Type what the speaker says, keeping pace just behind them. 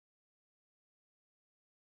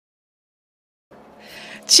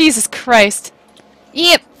Jesus Christ.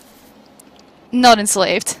 Yep. Not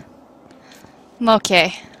enslaved.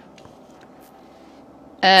 Okay.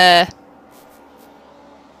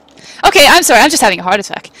 Okay, I'm sorry, I'm just having a heart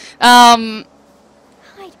attack.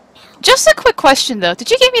 Just a quick question though. Did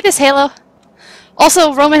you give me this halo?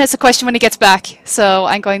 Also, Roman has a question when he gets back, so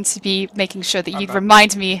I'm going to be making sure that you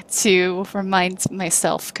remind me to remind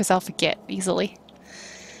myself, because I'll forget easily.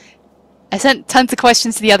 I sent tons of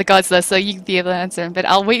questions to the other gods though, so you can be able to answer them, but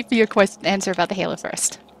I'll wait for your answer about the halo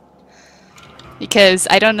first. Because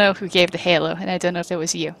I don't know who gave the halo, and I don't know if it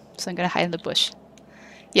was you, so I'm gonna hide in the bush.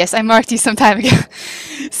 Yes, I marked you some time ago.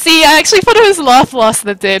 See, I actually thought it was Lothlos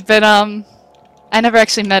that did, but I never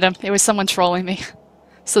actually met him. It was someone trolling me.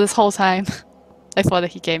 So this whole time, I thought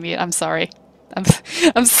that he gave me it. I'm sorry. I'm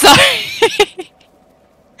sorry.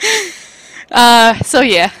 So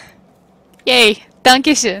yeah. Yay.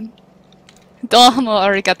 Dankeschön. Domo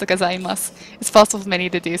arigatou gozaimasu. It's possible for many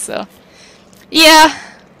to do so. Yeah.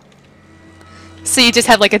 So you just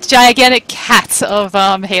have like a gigantic hat of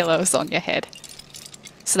halos on your head.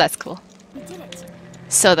 So that's cool.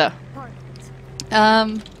 So though.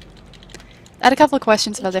 I had a couple of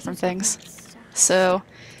questions about different things. So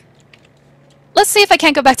let's see if I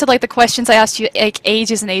can't go back to like the questions I asked you like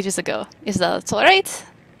ages and ages ago. Is that alright?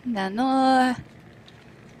 Nano.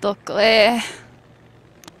 Dokue.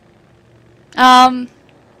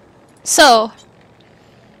 So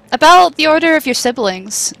about the order of your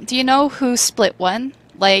siblings, do you know who split when?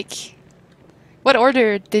 Like, what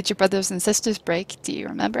order did your brothers and sisters break? Do you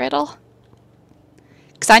remember at all?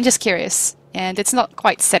 Because I'm just curious, and it's not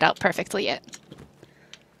quite set out perfectly yet.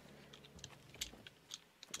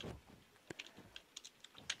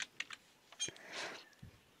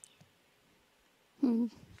 My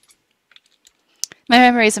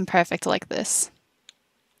memory isn't perfect like this.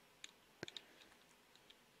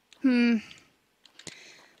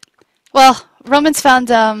 Well, Roman's found,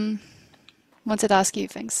 wanted to ask you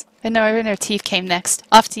things. I know her teeth came next.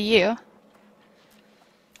 After you.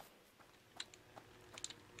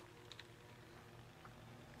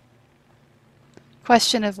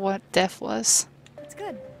 Question of what death was. That's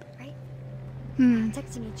good, right?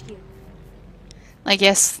 Texting HQ. I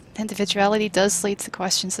guess individuality does lead to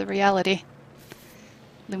questions of reality.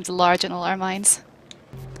 Looms large in all our minds.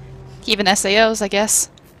 Even SAOs, I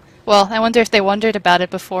guess. Well, I wonder if they wondered about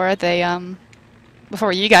it before they,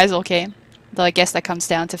 before you guys all came. Though I guess that comes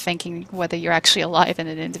down to thinking whether you're actually alive in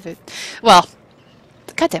an individual. Well,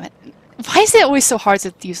 god damn it. Why is it always so hard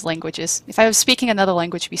to use languages? If I was speaking another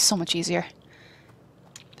language, it'd be so much easier.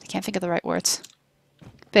 I can't think of the right words.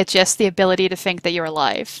 But just the ability to think that you're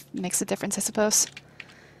alive makes a difference, I suppose.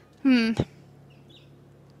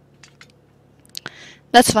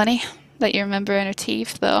 That's funny that you remember Inner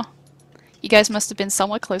Teeth, though. You guys must have been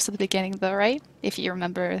somewhat close at the beginning, though, right? If you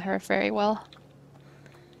remember her very well.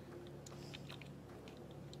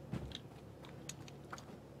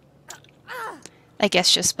 I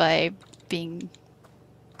guess just by being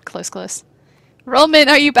close. Roman,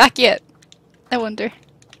 are you back yet? I wonder.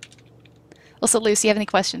 Also, Lucy, you have any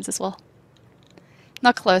questions as well?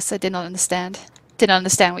 Not close, I did not understand. Didn't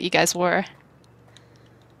understand what you guys were.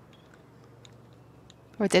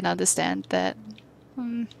 Or didn't understand that...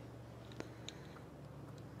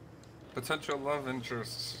 Potential love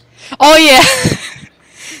interests. Oh yeah!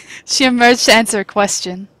 She emerged to answer a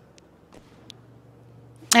question.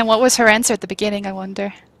 And what was her answer at the beginning, I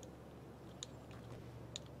wonder?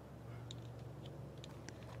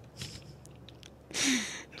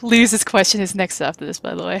 Luz's question is next after this,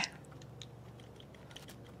 by the way.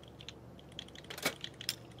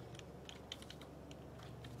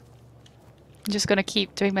 I'm just gonna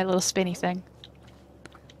keep doing my little spinny thing.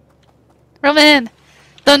 Roman!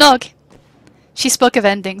 Donog! She spoke of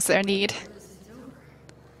endings that are need.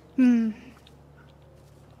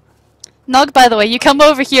 Nog, by the way, you come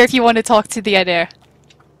over here if you want to talk to the other.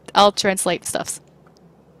 I'll translate stuffs.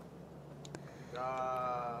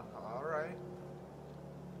 Alright.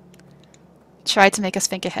 Try to make us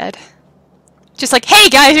think ahead. Just like, hey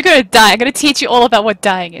guys, you're gonna die. I'm gonna teach you all about what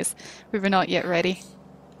dying is. We were not yet ready.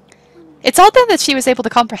 It's odd then that she was able to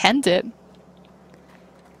comprehend it.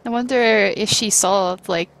 I wonder if she saw,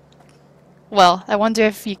 like... Well, I wonder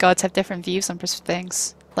if you gods have different views on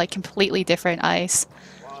things. Like, completely different eyes.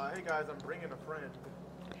 Hey guys, I'm bringing a friend.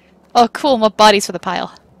 Oh cool, more bodies for the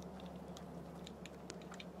pile.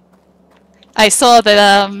 I saw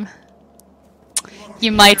that,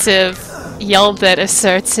 you might have yelled at a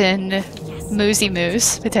certain Moosey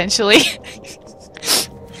Moose, potentially.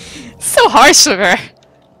 So harsh of her!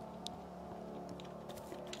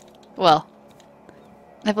 Well,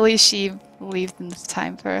 I believe she believed in the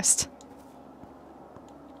time first.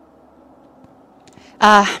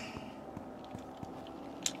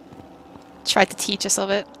 Tried to teach us of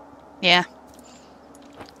it. Yeah.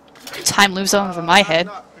 Time moves on over my head.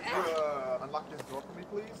 Could you, unlock this door for me,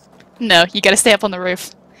 please? No, you gotta stay up on the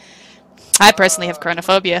roof. I personally have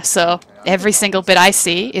chronophobia, so every single bit I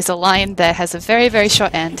see is a line that has a very, very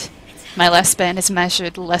short end. My lifespan is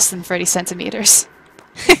measured less than 30 centimeters.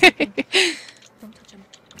 Don't touch him.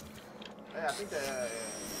 Hey, I think that I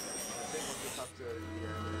think once we talk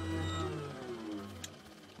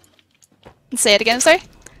to Say it again, sorry?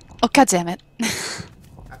 Oh, god damn it.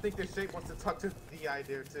 I think the shape wants to talk to the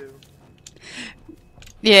idea too.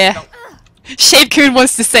 Yeah. Shape-kun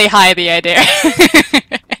wants to say hi, the idea.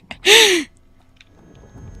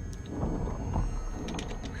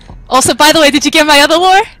 Also, by the way, did you get my other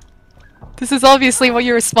lore? This is obviously what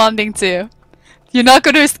you're responding to. You're not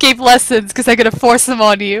going to escape lessons because I'm going to force them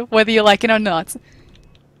on you, whether you like it or not.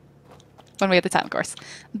 One way at a time, of course.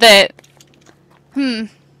 But,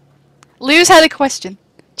 Luz had a question.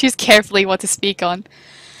 Choose carefully what to speak on.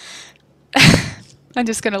 I'm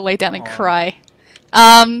just going to lay down and cry.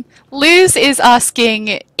 Luz is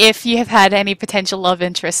asking if you have had any potential love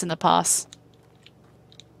interests in the past.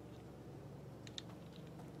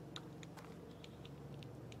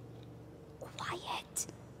 Quiet.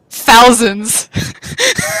 Thousands.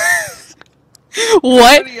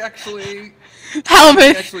 What? How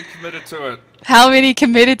many actually committed to it? How many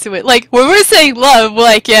committed to it? Like, when we're saying love,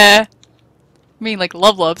 like, I mean, like,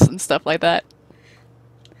 loves and stuff like that.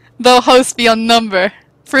 Though host beyond number.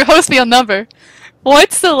 For host beyond number.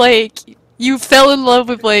 What's the, like, you fell in love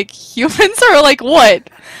with, like, humans, or, like, what?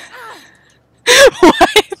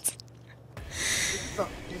 What?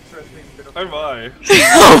 Oh my.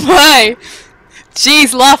 Oh my!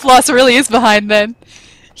 Jeez, Lost really is behind then.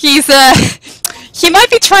 He's, he might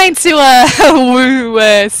be trying to,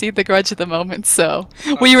 woo, see the grudge at the moment, so.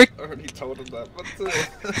 We were. I already told him that, but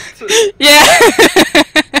Yeah!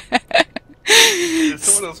 if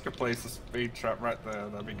someone else could place a speed trap right there,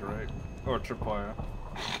 that'd be great. Or a tripwire.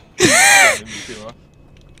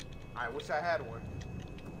 I wish I had one.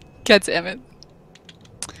 God damn it.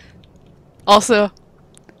 Also,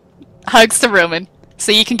 hugs to Roman.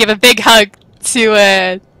 So you can give a big hug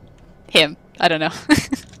to, him. I don't know.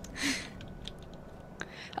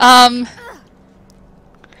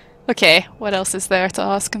 Okay, what else is there to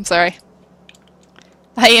ask? I'm sorry.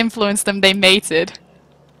 I influenced them, they mated.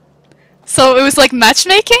 So it was like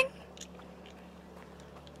matchmaking?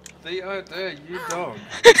 The idea, you dog.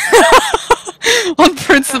 On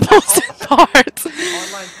principles and parts.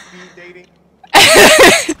 Online speed dating.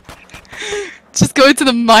 Just go into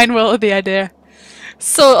the mind well of the idea.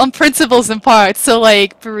 So on principles and parts, so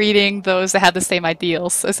like breeding those that have the same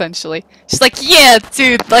ideals, essentially. She's like, yeah,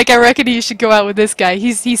 dude, like I reckon you should go out with this guy.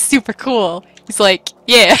 He's super cool. He's like,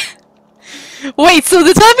 yeah. Wait, so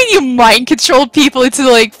does that mean you mind control people into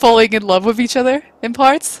like falling in love with each other in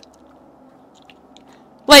parts?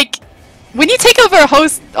 Like, when you take over a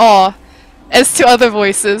host, as to other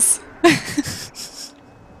voices.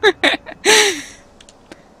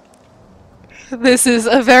 This is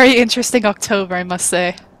a very interesting October, I must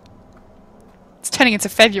say. It's turning into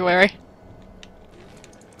February.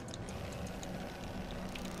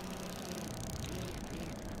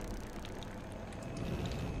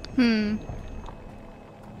 I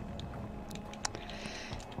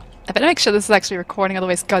better make sure this is actually recording,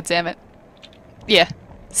 otherwise, god damn it. Yeah.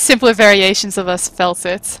 Simpler variations of us felt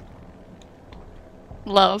it.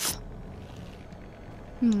 Love.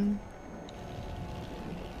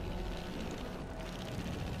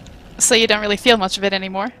 So you don't really feel much of it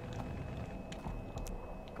anymore?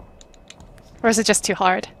 Or is it just too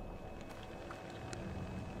hard?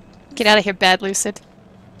 Get out of here, bad Lucid.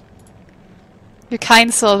 Your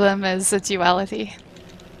kind saw them as a duality.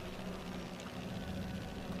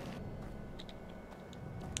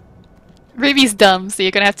 Ruby's dumb, so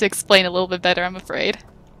you're gonna have to explain a little bit better, I'm afraid.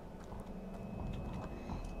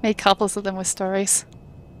 Make couples of them with stories.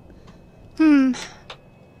 In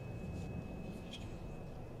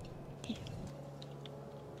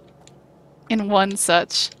one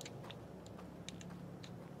such.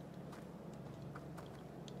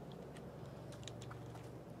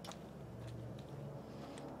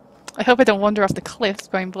 I hope I don't wander off the cliff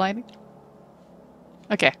going blind.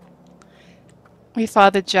 Okay. We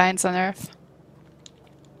fathered giants on Earth.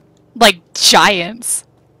 Like giants.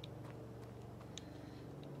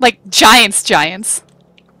 Like giants.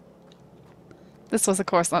 This was of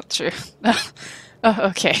course not true. Oh,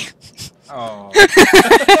 okay. Oh.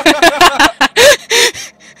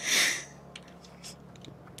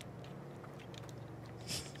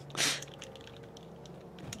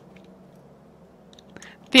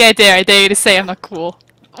 I dare you to say I'm not cool.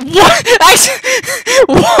 What?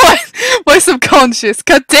 What? My subconscious.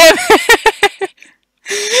 God damn it.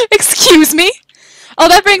 Excuse me? Oh,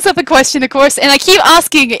 that brings up a question, of course, and I keep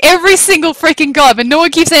asking every single freaking god, but no one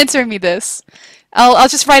keeps answering me this. I'll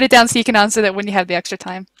just write it down so you can answer that when you have the extra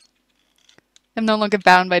time. I'm no longer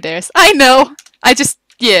bound by dares. I know! I just...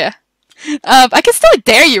 yeah. I can still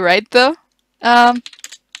dare you, right, though?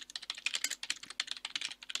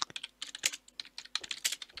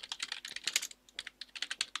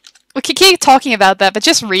 We can keep talking about that, but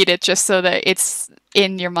just read it just so that it's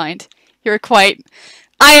in your mind.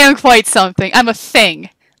 I am quite something. I'm a thing.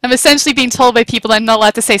 I'm essentially being told by people I'm not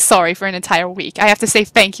allowed to say sorry for an entire week. I have to say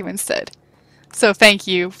thank you instead. So thank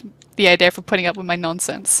you, the idea, for putting up with my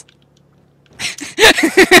nonsense.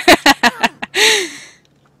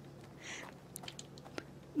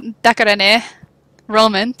 Dakarane.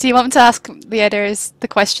 Roman, do you want me to ask the idea the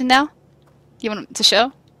question now? Do you want him to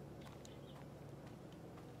show?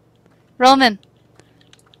 Roman!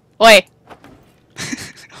 Oi!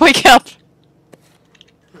 Wake up!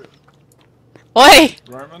 Oi!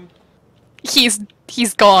 Roman? He's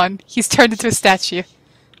gone. He's turned into a statue.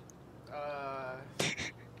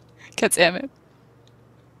 God damn it.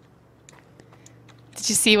 Did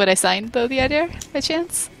you see what I signed though, the idea, by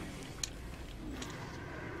chance?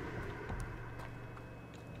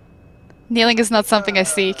 Kneeling is not something I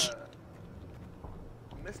seek.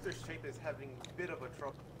 Mr. Shape is having a bit of a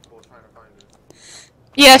trouble trying to find this.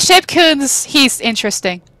 Yeah, Shape-kun's, he's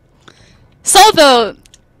interesting. So though,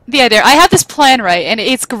 the idea, I have this plan, right, and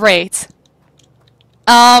it's great.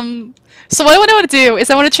 So what I want to do is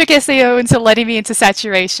I want to trick SAO into letting me into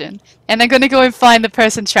saturation, and I'm going to go and find the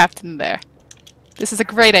person trapped in there. This is a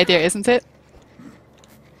great idea, isn't it?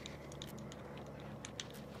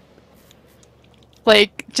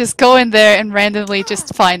 Like, just go in there and randomly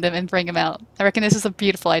just find them and bring them out. I reckon this is a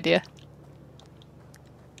beautiful idea.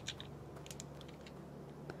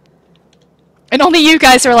 And only you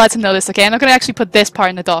guys are allowed to know this, okay? I'm not going to actually put this part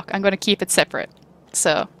in the doc. I'm going to keep it separate.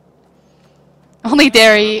 So... only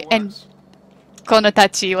Derry and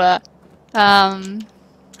Konotachi wa,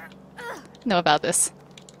 know about this.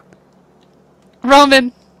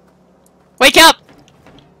 Roman! Wake up!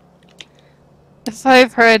 If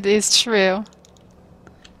I've heard is true.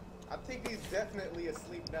 I think he's definitely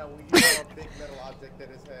asleep now when you saw a big metal object at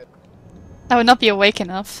his head. I would not be awake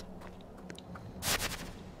enough.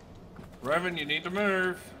 Revan, you need to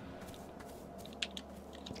move.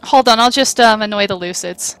 Hold on, I'll just annoy the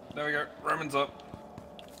Lucids. There we go. Roman's up.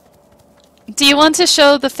 Do you want to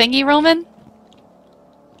show the thingy, Roman?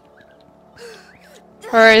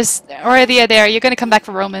 Or the idea, you're gonna come back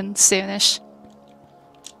for Roman soonish.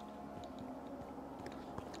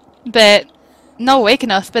 But not awake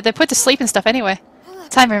enough, but they're put to sleep and stuff anyway.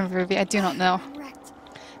 Time room, Ruby, I do not know.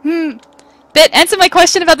 But answer my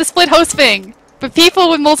question about the split host thing! But people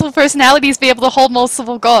with multiple personalities be able to hold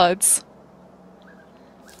multiple gods.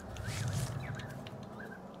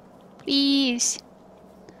 Please.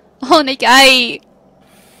 Onegai.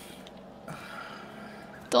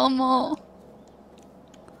 Domo.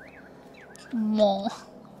 Mo.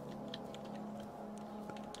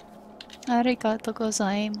 Arigatou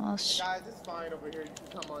gozaimasu. Guys, it's fine over here. You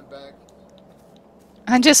can come on back.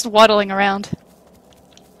 I'm just waddling around.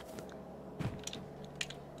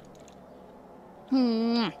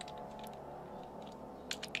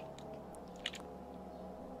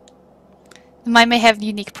 The mind may have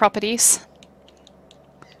unique properties.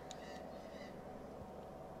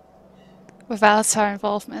 Without our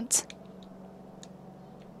involvement.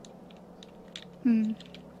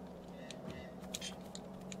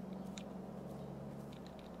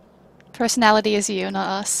 Personality is you, not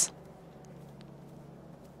us.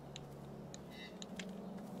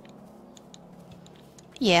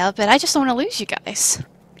 Yeah, but I just don't want to lose you guys.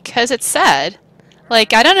 Because it's sad.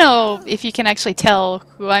 Like, I don't know if you can actually tell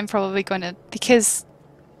who I'm probably going to... Because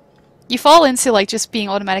you fall into, like, just being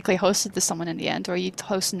automatically hosted to someone in the end, or you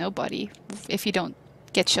host nobody if you don't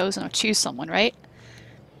get chosen or choose someone, right?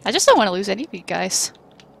 I just don't want to lose any of you guys.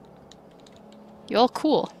 You're all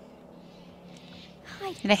cool.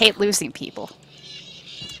 And I hate losing people.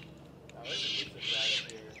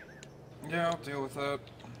 Yeah, I'll deal with that.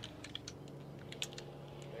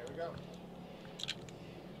 There we go.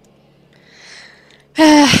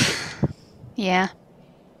 Yeah.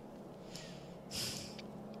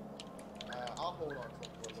 I'll hold on to him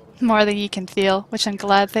for a little bit. More than you can feel, which I'm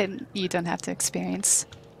glad that you don't have to experience.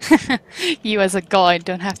 You as a god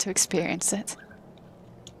don't have to experience it.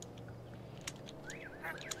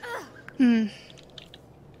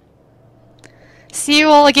 See you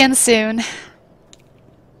all again soon.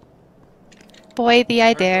 Boy, the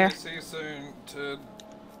I dare. Hopefully see you soon, Tid.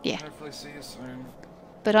 Yeah. Hopefully see you soon.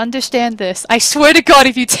 But understand this. I swear to God,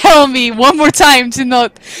 if you tell me one more time to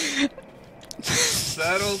not...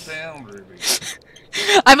 Settle down, Ruby.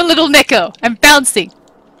 I'm a little Neko. I'm bouncing.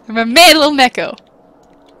 I'm a mad little Neko.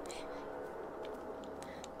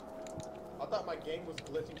 I thought my game was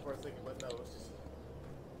glitching for a second, but no, it's just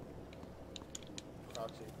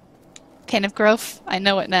crouching. Pain of growth. I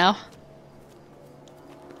know it now.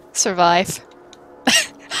 Survive.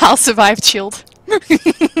 I'll survive, chilled.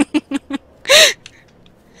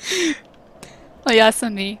 Oh yeah, it's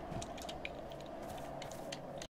on me.